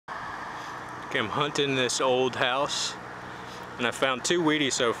Okay, I'm hunting this old house and I found 2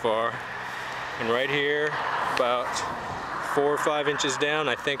 Wheaties so far. And right here, about 4 or 5 inches down,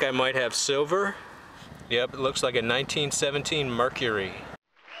 I think I might have silver. Yep, it looks like a 1917 Mercury.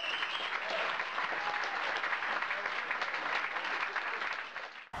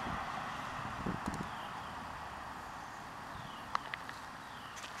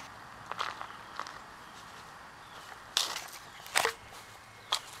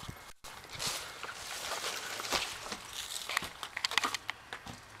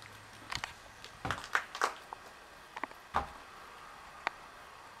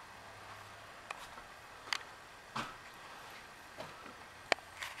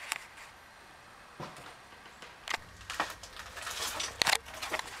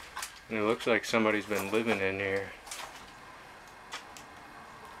 And it looks like somebody's been living in here.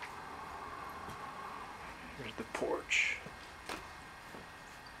 Here's the porch.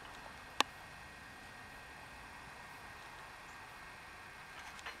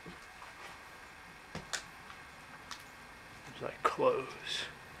 There's like clothes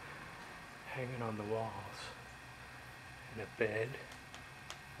hanging on the walls. And a bed.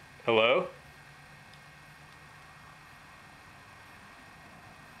 Hello?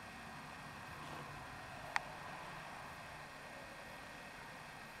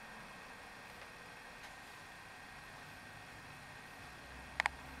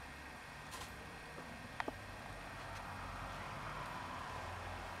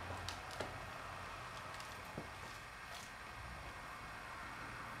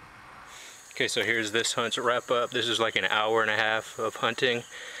 Okay, so here's this hunt's wrap up. This is like an hour and a half of hunting.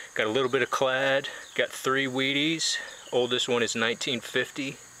 Got a little bit of clad, got 3 Wheaties. Oldest one is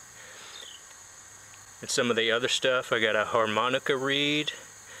 1950. And some of the other stuff, I got a harmonica reed,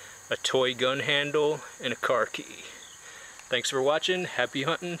 a toy gun handle, and a car key. Thanks for watching, happy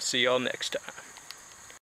hunting, see y'all next time.